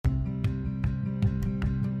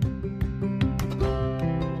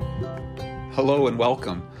Hello and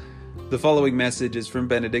welcome. The following message is from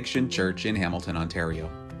Benediction Church in Hamilton,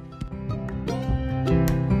 Ontario.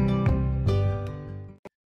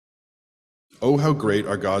 Oh, how great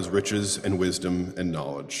are God's riches and wisdom and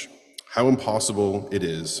knowledge! How impossible it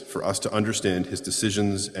is for us to understand his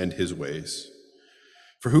decisions and his ways.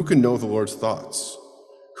 For who can know the Lord's thoughts?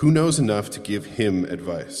 Who knows enough to give him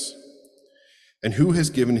advice? And who has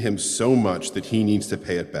given him so much that he needs to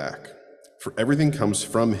pay it back? For everything comes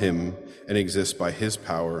from him and exists by his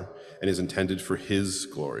power and is intended for his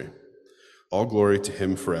glory. All glory to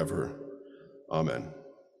him forever. Amen.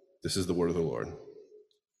 This is the word of the Lord.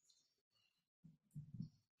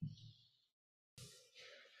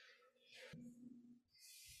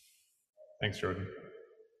 Thanks, Jordan.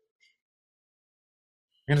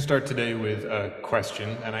 I'm going to start today with a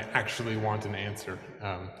question, and I actually want an answer.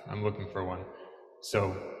 I'm looking for one.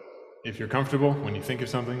 So if you're comfortable, when you think of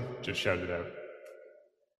something, just shout it out.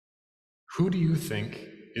 Who do you think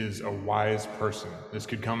is a wise person? This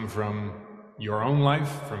could come from your own life,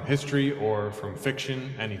 from history, or from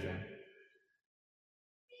fiction, anything.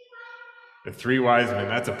 The three wise men.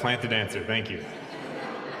 That's a planted answer. Thank you.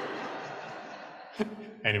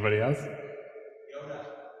 Anybody else?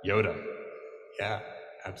 Yoda. Yeah,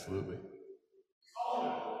 absolutely.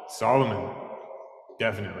 Solomon.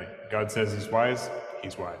 Definitely. God says he's wise.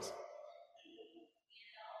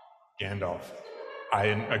 Gandalf. I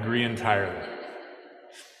agree entirely.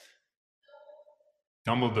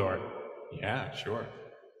 Dumbledore. Yeah, sure.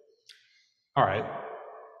 All right.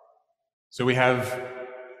 So we have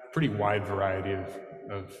a pretty wide variety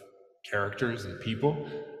of characters and people.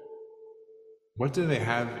 What do they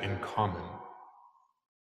have in common?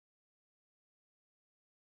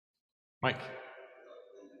 Mike.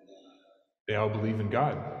 They all believe in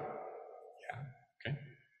God. Yeah, okay.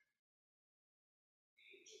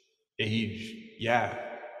 Age. Yeah,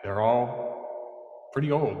 they're all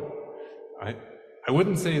pretty old. I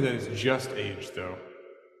wouldn't say that it's just age, though,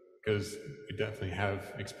 because we definitely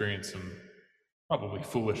have experienced some probably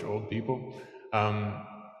foolish old people.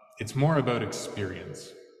 It's more about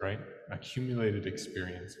experience, right? Accumulated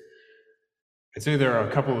experience. I'd say there are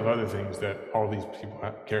a couple of other things that all these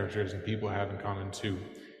characters and people have in common too.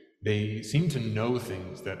 They seem to know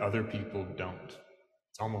things that other people don't.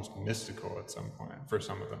 It's almost mystical at some point for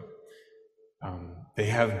some of them. They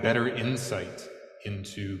have better insight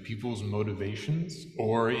into people's motivations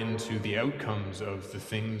or into the outcomes of the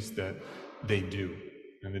things that they do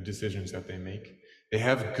and the decisions that they make. They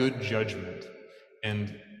have good judgment.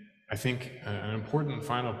 And I think an important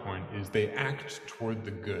final point is they act toward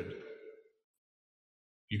the good.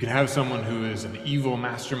 You can have someone who is an evil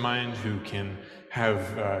mastermind who can have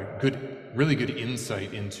really good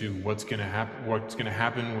insight into what's going to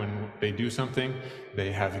happen when they do something. They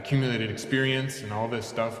have accumulated experience and all this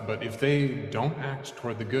stuff, but if they don't act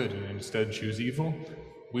toward the good and instead choose evil,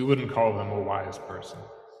 we wouldn't call them a wise person.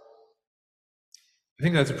 I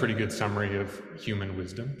think that's a pretty good summary of human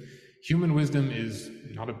wisdom. Human wisdom is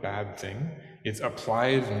not a bad thing. It's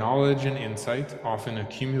applied knowledge and insight, often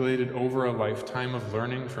accumulated over a lifetime of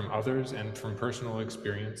learning from others and from personal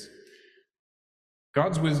experience.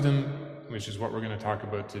 God's wisdom, which is what we're going to talk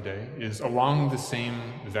about today, is along the same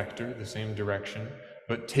vector, the same direction,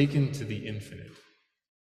 but taken to the infinite.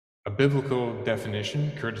 A biblical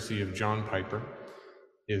definition, courtesy of John Piper,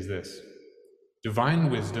 is this: divine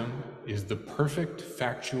wisdom is the perfect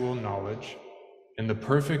factual knowledge and the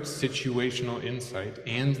perfect situational insight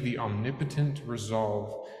and the omnipotent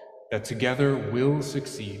resolve that together will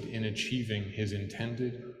succeed in achieving his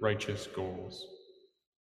intended righteous goals.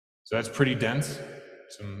 So that's pretty dense,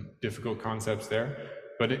 some difficult concepts there,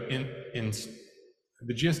 but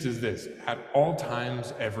the gist is this: at all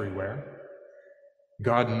times, everywhere,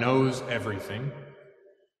 God knows everything.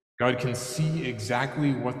 God can see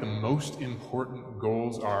exactly what the most important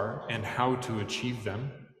goals are and how to achieve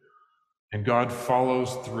them. And God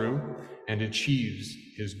follows through and achieves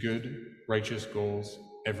his good, righteous goals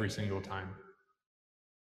every single time.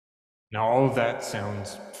 Now, all of that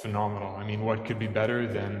sounds phenomenal. I mean, what could be better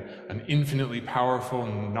than an infinitely powerful,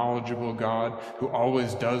 knowledgeable God who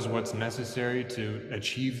always does what's necessary to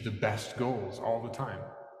achieve the best goals all the time?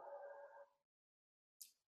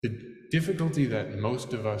 The difficulty that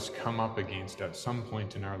most of us come up against at some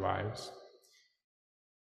point in our lives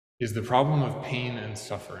is the problem of pain and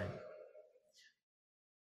suffering.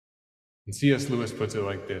 And C.S. Lewis puts it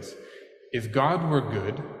like this: if God were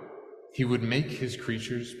good, he would make his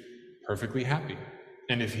creatures perfectly happy.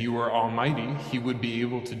 And if he were almighty, he would be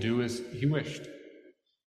able to do as he wished.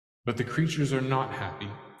 But the creatures are not happy,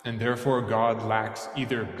 and therefore God lacks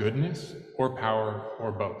either goodness or power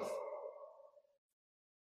or both.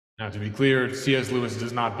 Now, to be clear, C.S. Lewis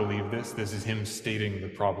does not believe this. This is him stating the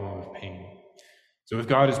problem of pain. So if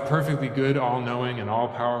God is perfectly good, all-knowing, and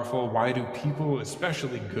all-powerful, why do people,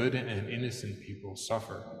 especially good and innocent people,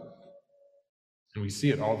 suffer? And we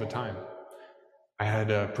see it all the time. I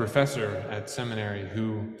had a professor at seminary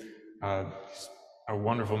who, a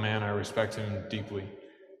wonderful man, I respect him deeply,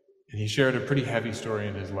 and he shared a pretty heavy story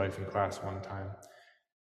in his life in class one time.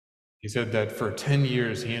 He said that for 10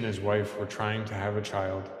 years, he and his wife were trying to have a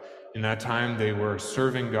child. In that time, they were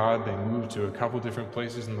serving God. They moved to a couple different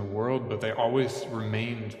places in the world, but they always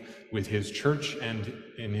remained with his church and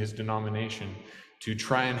in his denomination to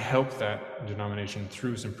try and help that denomination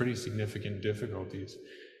through some pretty significant difficulties.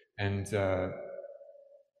 And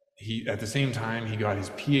at the same time, he got his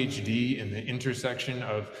PhD in the intersection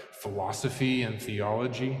of philosophy and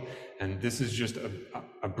theology. And this is just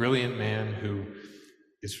a brilliant man who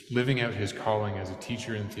is living out his calling as a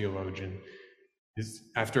teacher and theologian.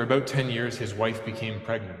 After about 10 years, his wife became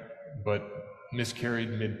pregnant, but miscarried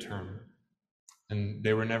midterm. And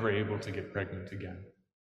they were never able to get pregnant again.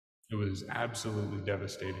 It was absolutely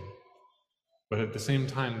devastating. But at the same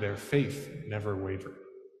time, their faith never wavered.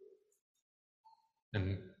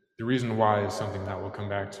 And the reason why is something that we'll come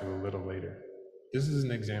back to a little later. This is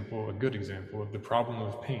an example, a good example, of the problem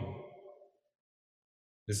of pain.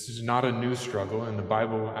 This is not a new struggle, and the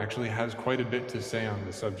Bible actually has quite a bit to say on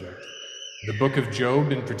the subject. The book of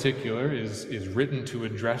Job, in particular, is written to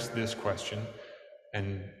address this question,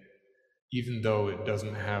 and even though it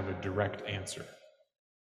doesn't have a direct answer.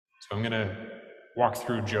 So I'm going to walk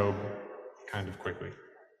through Job kind of quickly.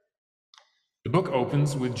 The book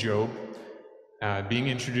opens with Job being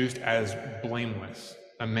introduced as blameless,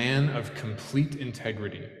 a man of complete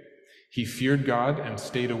integrity. He feared God and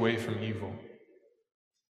stayed away from evil.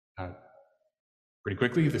 Pretty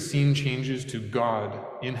quickly, the scene changes to God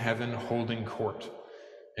in heaven holding court.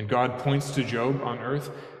 And God points to Job on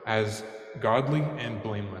earth as godly and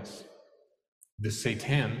blameless. The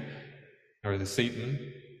Satan,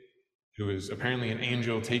 who is apparently an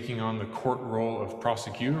angel taking on the court role of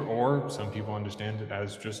prosecutor, or some people understand it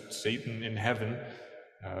as just Satan in heaven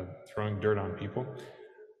throwing dirt on people.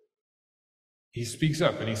 He speaks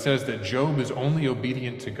up and he says that Job is only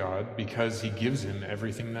obedient to God because he gives him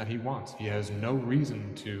everything that he wants. He has no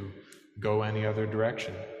reason to go any other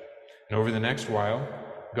direction. And over the next while,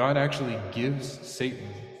 God actually gives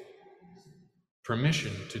Satan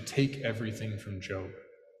permission to take everything from Job.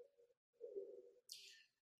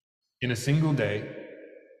 In a single day,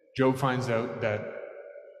 Job finds out that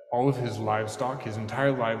all of his livestock, his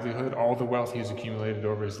entire livelihood, all the wealth he's accumulated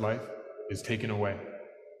over his life is taken away.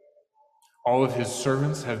 All of his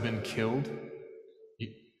servants have been killed,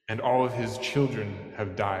 and all of his children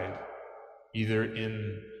have died, either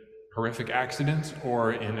in horrific accidents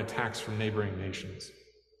or in attacks from neighboring nations.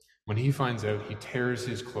 When he finds out, he tears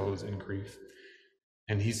his clothes in grief,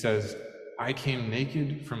 and he says, "I came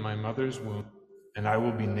naked from my mother's womb, and I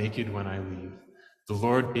will be naked when I leave. The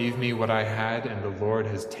Lord gave me what I had, and the Lord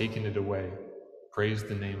has taken it away. Praise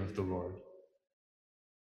the name of the Lord."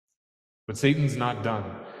 But Satan's not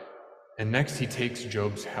done. And next he takes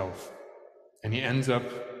Job's health, and he ends up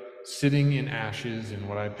sitting in ashes in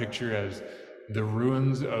what I picture as the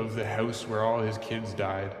ruins of the house where all his kids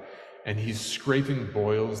died, and he's scraping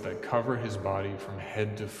boils that cover his body from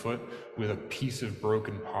head to foot with a piece of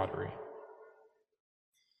broken pottery.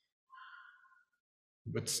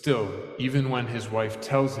 But still, even when his wife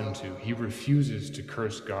tells him to, he refuses to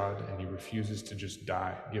curse God, and he refuses to just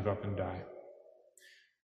die, give up and die.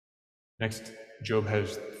 Next, Job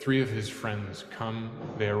has 3 of his friends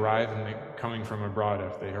come. They arrive and they're coming from abroad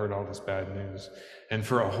after they heard all this bad news. And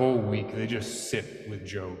for a whole week, they just sit with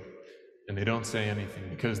Job. And they don't say anything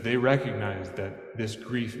because they recognize that this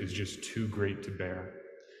grief is just too great to bear.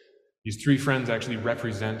 These 3 friends actually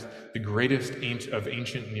represent the greatest of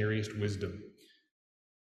ancient Near East wisdom.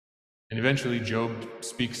 And eventually Job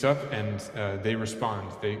speaks up and they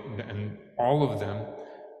respond. And all of them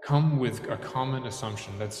come with a common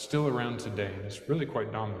assumption that's still around today, and it's really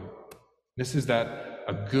quite dominant. This is that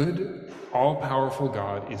a good, all-powerful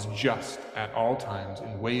God is just at all times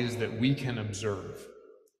in ways that we can observe,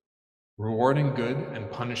 rewarding good and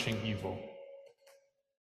punishing evil.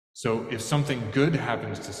 So if something good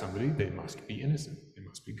happens to somebody, they must be innocent, they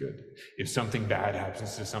must be good. If something bad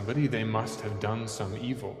happens to somebody, they must have done some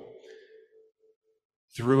evil.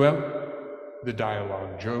 Throughout the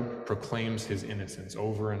dialogue, Job proclaims his innocence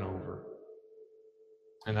over and over.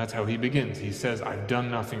 And that's how he begins. He says, "I've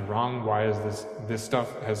done nothing wrong. Why is this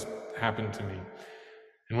stuff has happened to me?"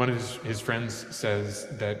 And one of his friends says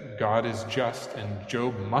that God is just and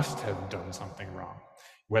Job must have done something wrong.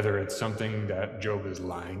 Whether it's something that Job is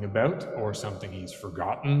lying about, or something he's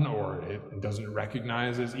forgotten, or it doesn't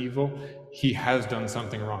recognize as evil, he has done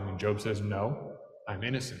something wrong. And Job says, no, I'm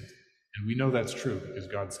innocent. And we know that's true because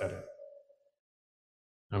God said it.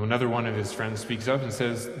 Now, another one of his friends speaks up and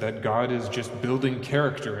says that God is just building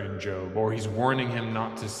character in Job, or he's warning him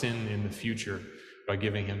not to sin in the future by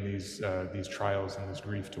giving him these trials and this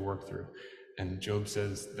grief to work through. And Job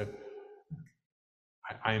says that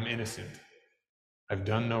I am innocent. I've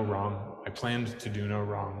done no wrong. I planned to do no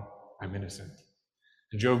wrong. I'm innocent.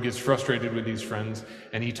 And Job gets frustrated with these friends,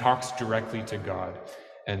 and he talks directly to God.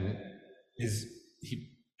 And his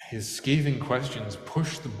scathing questions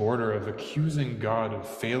push the border of accusing God of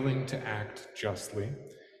failing to act justly,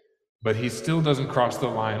 but he still doesn't cross the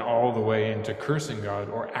line all the way into cursing God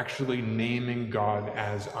or actually naming God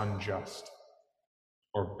as unjust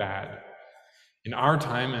or bad. In our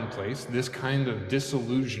time and place, this kind of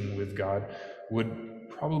disillusion with God would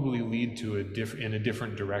probably lead to in a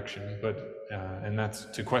different direction, and that's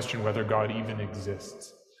to question whether God even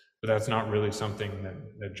exists. But that's not really something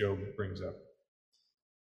that Job brings up.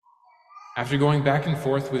 After going back and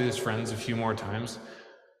forth with his friends a few more times,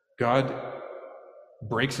 God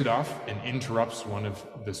breaks it off and interrupts one of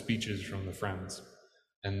the speeches from the friends.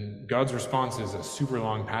 And God's response is a super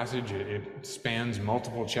long passage. It spans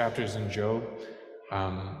multiple chapters in Job.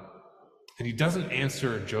 And he doesn't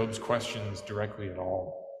answer Job's questions directly at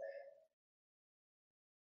all.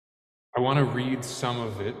 I want to read some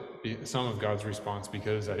of God's response,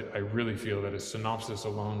 because I really feel that a synopsis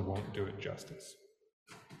alone won't do it justice.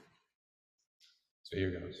 So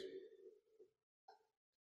here goes.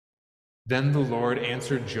 Then the Lord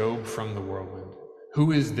answered Job from the whirlwind.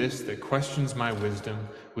 Who is this that questions my wisdom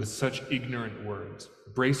with such ignorant words?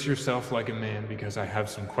 Brace yourself like a man, because I have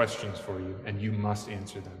some questions for you, and you must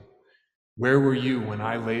answer them. Where were you when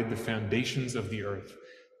I laid the foundations of the earth?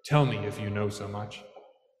 Tell me if you know so much.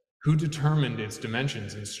 Who determined its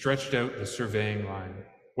dimensions and stretched out the surveying line?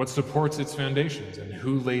 What supports its foundations, and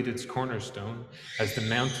who laid its cornerstone? As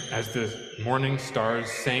the morning stars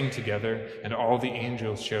sang together, and all the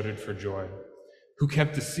angels shouted for joy. Who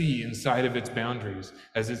kept the sea inside of its boundaries,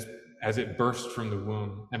 as it burst from the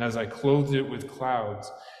womb, and as I clothed it with clouds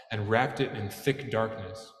and wrapped it in thick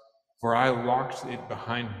darkness? For I locked it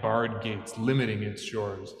behind barred gates, limiting its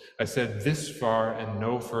shores. I said, this far and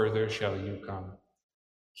no further shall you come.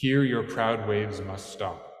 Here your proud waves must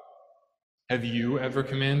stop. Have you ever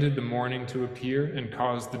commanded the morning to appear and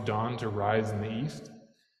caused the dawn to rise in the east?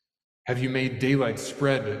 Have you made daylight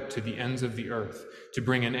spread to the ends of the earth to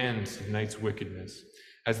bring an end to night's wickedness?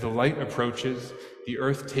 As the light approaches, the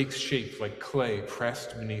earth takes shape like clay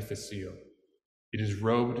pressed beneath a seal. It is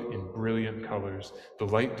robed in brilliant colors. The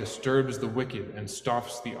light disturbs the wicked and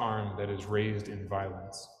stops the arm that is raised in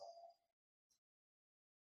violence.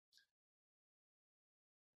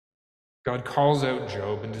 God calls out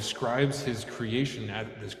Job and describes his creation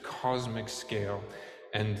at this cosmic scale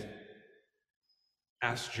and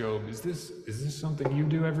asks Job, is this something you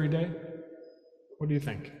do every day? What do you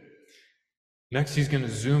think? Next, he's going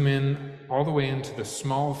to zoom in all the way into the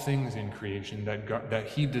small things in creation that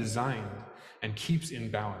he designed and keeps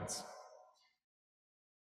in balance.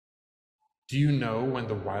 Do you know when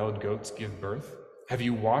the wild goats give birth? Have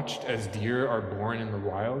you watched as deer are born in the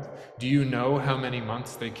wild? Do you know how many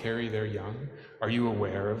months they carry their young? Are you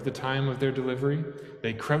aware of the time of their delivery?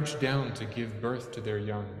 They crouch down to give birth to their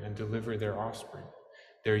young and deliver their offspring.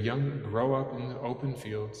 Their young grow up in the open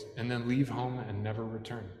fields and then leave home and never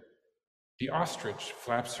return. The ostrich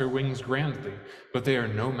flaps her wings grandly, but they are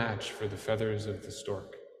no match for the feathers of the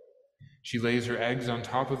stork. She lays her eggs on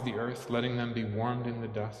top of the earth, letting them be warmed in the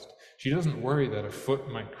dust. She doesn't worry that a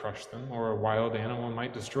foot might crush them or a wild animal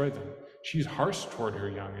might destroy them. She's harsh toward her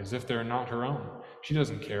young as if they're not her own. She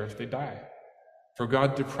doesn't care if they die. For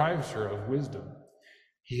God deprives her of wisdom.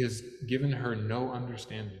 He has given her no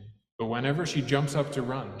understanding. But whenever she jumps up to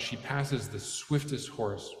run, she passes the swiftest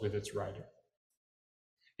horse with its rider.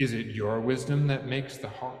 Is it your wisdom that makes the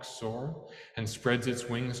hawk soar and spreads its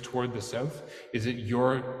wings toward the south? Is it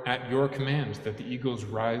at your command that the eagles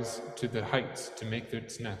rise to the heights to make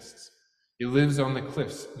its nests? It lives on the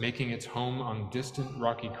cliffs, making its home on distant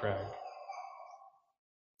rocky crag.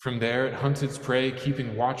 From there it hunts its prey,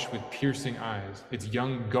 keeping watch with piercing eyes. Its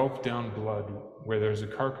young gulp down blood. Where there's a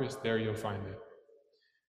carcass, there you'll find it.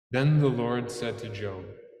 Then the Lord said to Job,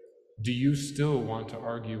 do you still want to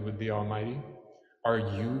argue with the Almighty? Are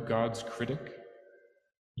you God's critic?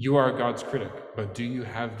 You are God's critic, but do you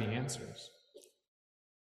have the answers?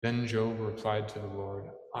 Then Job replied to the Lord,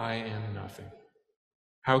 I am nothing.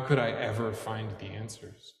 How could I ever find the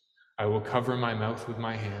answers? I will cover my mouth with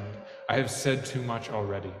my hand. I have said too much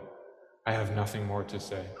already. I have nothing more to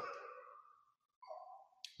say.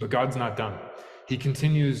 But God's not done. He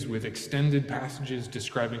continues with extended passages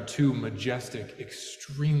describing two majestic,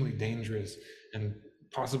 extremely dangerous, and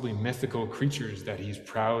possibly mythical creatures that he's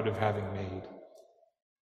proud of having made.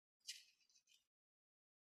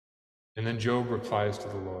 And then Job replies to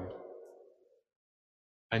the Lord,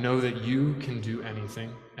 I know that you can do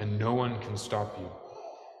anything, and no one can stop you.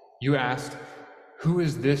 You asked, who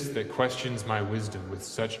is this that questions my wisdom with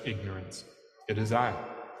such ignorance? It is I.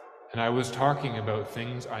 And I was talking about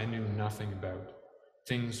things I knew nothing about,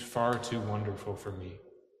 things far too wonderful for me.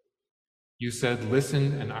 You said,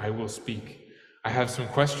 listen, and I will speak. I have some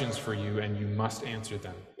questions for you, and you must answer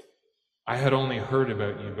them. I had only heard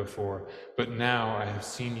about you before, but now I have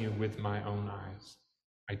seen you with my own eyes.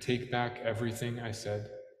 I take back everything I said,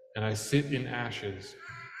 and I sit in ashes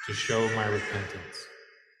to show my repentance.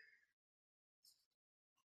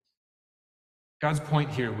 God's point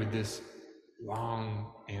here with this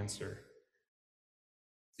long answer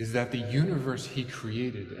is that the universe he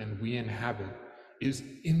created and we inhabit is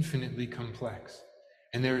infinitely complex,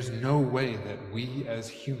 and there is no way that we as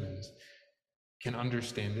humans can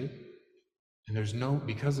understand it. And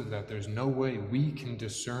because of that, there's no way we can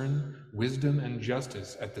discern wisdom and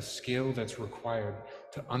justice at the scale that's required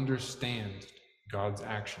to understand God's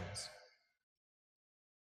actions.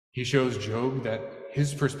 He shows Job that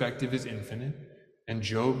his perspective is infinite, and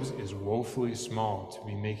Job's is woefully small to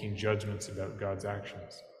be making judgments about God's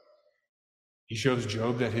actions. He shows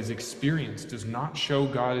Job that his experience does not show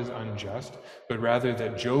God is unjust, but rather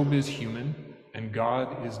that Job is human and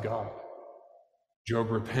God is God.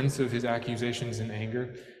 Job repents of his accusations in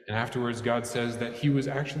anger, and afterwards God says that he was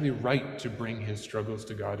actually right to bring his struggles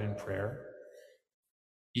to God in prayer.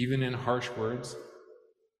 Even in harsh words,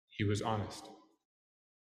 he was honest.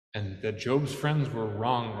 And that Job's friends were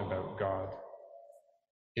wrong about God.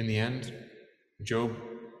 In the end, Job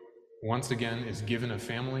once again is given a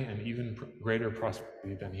family and even greater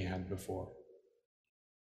prosperity than he had before.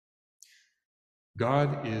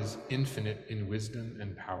 God is infinite in wisdom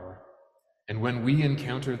and power. And when we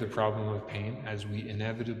encounter the problem of pain, as we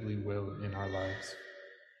inevitably will in our lives,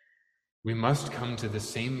 we must come to the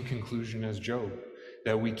same conclusion as Job,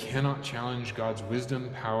 that we cannot challenge God's wisdom,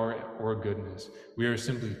 power, or goodness. We are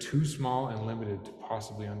simply too small and limited to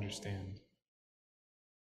possibly understand.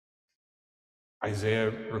 Isaiah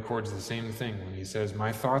records the same thing when he says,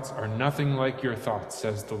 my thoughts are nothing like your thoughts,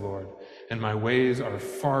 says the Lord, and my ways are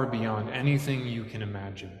far beyond anything you can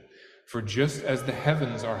imagine. For just as the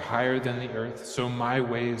heavens are higher than the earth, so my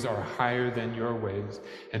ways are higher than your ways,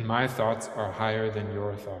 and my thoughts are higher than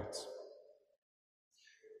your thoughts.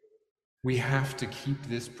 We have to keep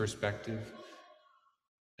this perspective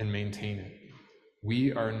and maintain it.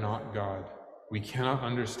 We are not God. We cannot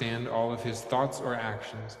understand all of his thoughts or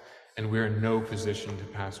actions, and we are in no position to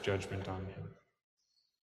pass judgment on him.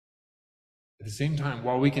 At the same time,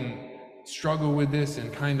 while we can struggle with this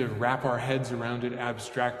and kind of wrap our heads around it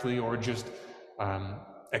abstractly or just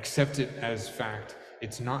accept it as fact,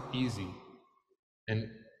 it's not easy. And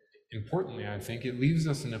importantly, I think it leaves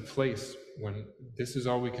us in a place when this is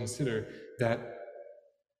all we consider, that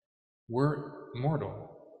we're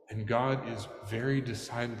mortal and God is very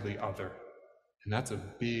decidedly other. And that's a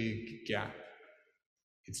big gap.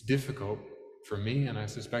 It's difficult for me, and I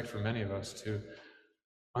suspect for many of us, to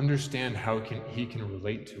understand how he can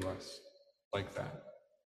relate to us like that,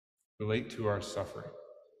 relate to our suffering.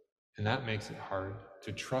 And that makes it hard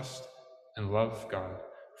to trust and love God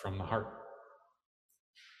from the heart.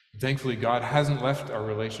 Thankfully, God hasn't left our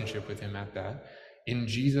relationship with him at that. In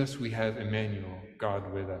Jesus, we have Emmanuel,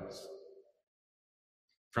 God with us.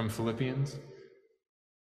 From Philippians,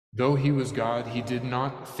 though he was God, he did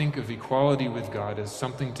not think of equality with God as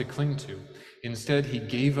something to cling to. Instead, he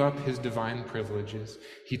gave up his divine privileges.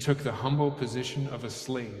 He took the humble position of a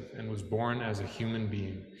slave and was born as a human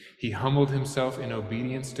being. He humbled himself in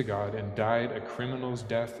obedience to God and died a criminal's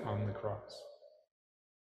death on the cross.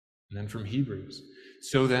 And then from Hebrews,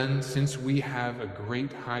 so then, since we have a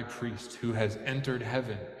great high priest who has entered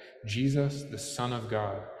heaven, Jesus, the Son of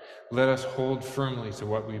God, let us hold firmly to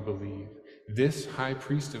what we believe. This high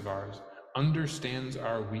priest of ours understands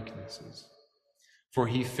our weaknesses, for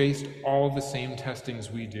he faced all the same testings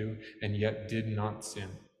we do and yet did not sin.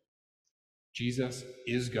 Jesus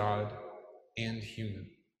is God and human.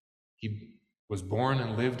 He was born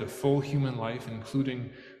and lived a full human life, including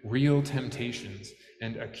real temptations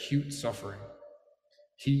and acute suffering.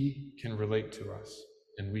 He can relate to us,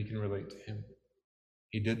 and we can relate to him.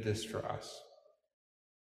 He did this for us.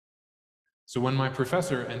 So when my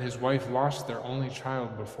professor and his wife lost their only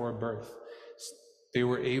child before birth, they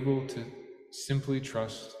were able to simply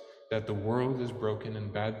trust that the world is broken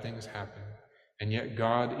and bad things happen, and yet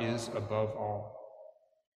God is above all.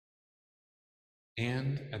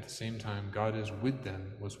 And at the same time, God was with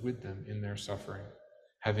them in their suffering,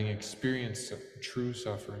 having experienced true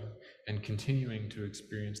suffering and continuing to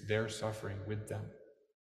experience their suffering with them.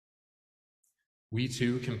 We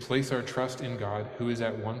too can place our trust in God, who is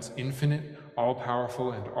at once infinite,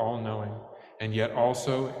 all-powerful, and all-knowing, and yet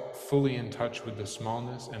also fully in touch with the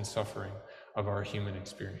smallness and suffering of our human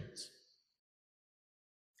experience.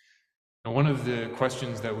 Now, one of the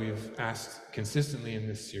questions that we've asked consistently in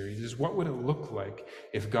this series is, what would it look like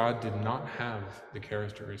if God did not have the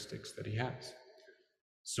characteristics that he has?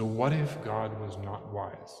 So what if God was not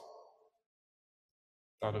wise?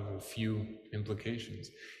 Thought of a few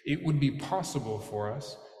implications. It would be possible for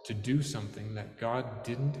us to do something that God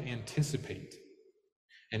didn't anticipate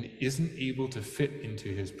and isn't able to fit into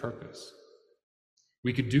his purpose.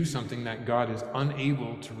 We could do something that God is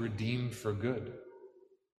unable to redeem for good.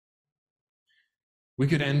 We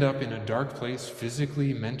could end up in a dark place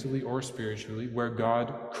physically, mentally, or spiritually where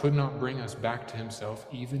God could not bring us back to himself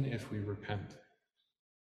even if we repent.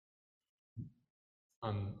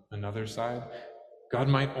 On another side, God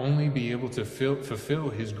might only be able to fulfill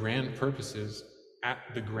his grand purposes at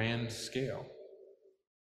the grand scale.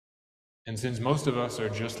 And since most of us are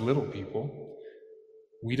just little people,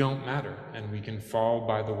 we don't matter, and we can fall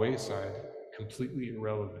by the wayside, completely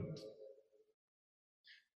irrelevant.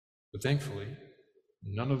 But thankfully,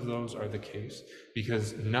 none of those are the case,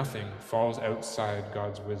 because nothing falls outside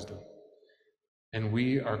God's wisdom. And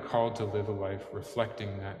we are called to live a life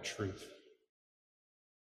reflecting that truth.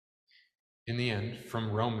 In the end,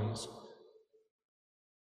 from Romans, it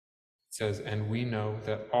says, "And we know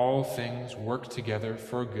that all things work together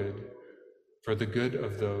for good, for the good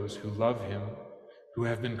of those who love him, who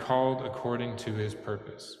have been called according to his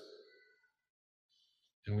purpose."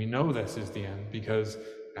 And we know this is the end because,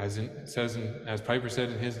 as Piper said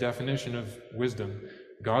in his definition of wisdom,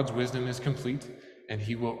 God's wisdom is complete, and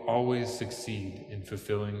he will always succeed in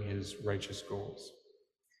fulfilling his righteous goals.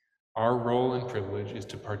 Our role and privilege is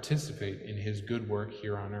to participate in his good work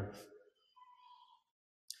here on earth.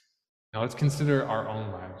 Now let's consider our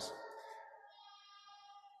own lives.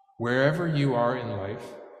 Wherever you are in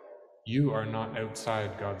life, you are not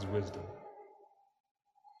outside God's wisdom.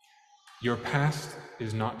 Your past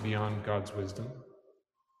is not beyond God's wisdom.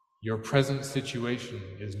 Your present situation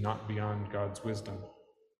is not beyond God's wisdom.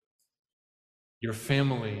 Your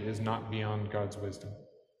family is not beyond God's wisdom.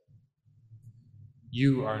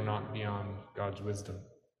 You are not beyond God's wisdom.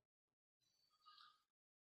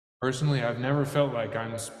 Personally, I've never felt like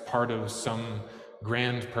I'm part of some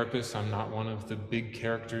grand purpose. I'm not one of the big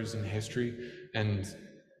characters in history, and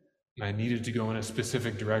I needed to go in a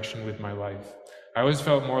specific direction with my life. I always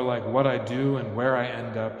felt more like what I do and where I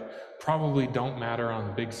end up probably don't matter on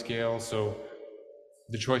the big scale, so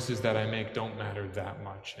the choices that I make don't matter that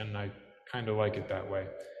much, and I kind of like it that way.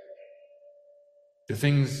 The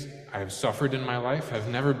things I've suffered in my life have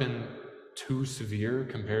never been too severe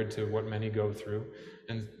compared to what many go through,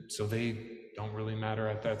 and so they don't really matter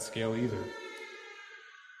at that scale either.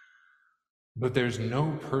 But there's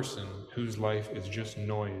no person whose life is just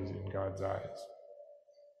noise in God's eyes.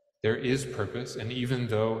 There is purpose, and even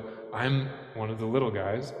though I'm one of the little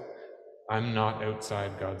guys, I'm not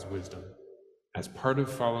outside God's wisdom. As part of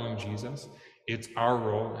following Jesus, it's our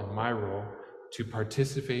role and my role to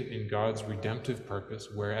participate in God's redemptive purpose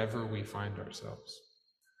wherever we find ourselves.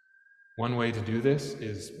 One way to do this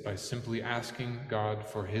is by simply asking God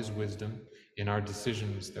for his wisdom in our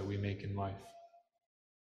decisions that we make in life.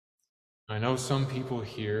 I know some people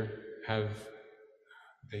here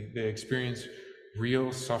they experience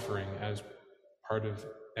real suffering as part of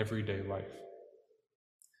everyday life.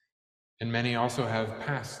 And many also have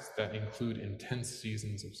pasts that include intense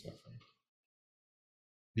seasons of suffering.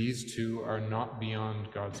 These two are not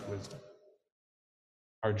beyond God's wisdom.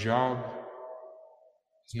 Our job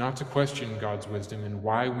is not to question God's wisdom and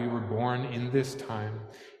why we were born in this time,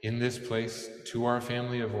 in this place, to our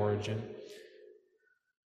family of origin,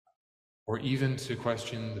 or even to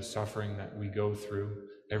question the suffering that we go through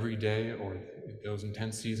every day or those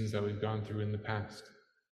intense seasons that we've gone through in the past.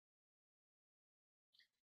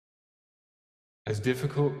 As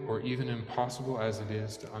difficult or even impossible as it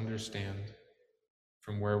is to understand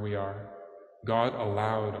from where we are, God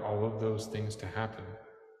allowed all of those things to happen.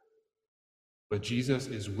 But Jesus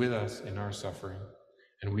is with us in our suffering,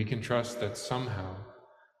 and we can trust that somehow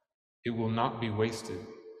it will not be wasted,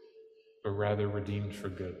 but rather redeemed for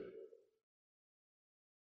good.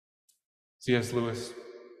 C.S. Lewis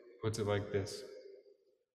puts it like this: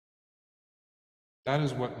 "That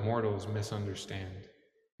is what mortals misunderstand.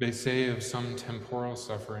 They say of some temporal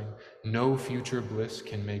suffering, no future bliss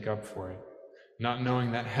can make up for it, not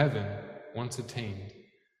knowing that heaven, once attained,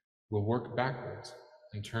 will work backwards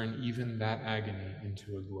and turn even that agony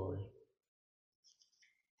into a glory."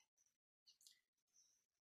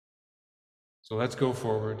 So let's go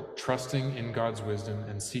forward, trusting in God's wisdom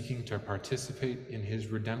and seeking to participate in his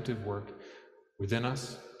redemptive work within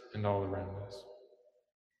us and all around us.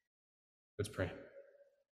 Let's pray.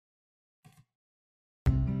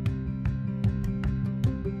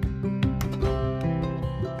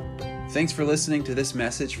 Thanks for listening to this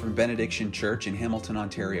message from Benediction Church in Hamilton,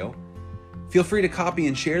 Ontario. Feel free to copy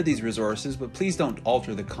and share these resources, but please don't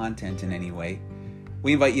alter the content in any way.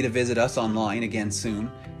 We invite you to visit us online again soon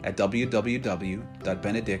at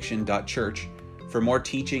www.benediction.church for more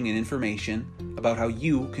teaching and information about how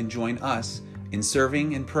you can join us in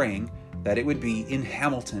serving and praying that it would be in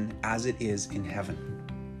Hamilton as it is in heaven.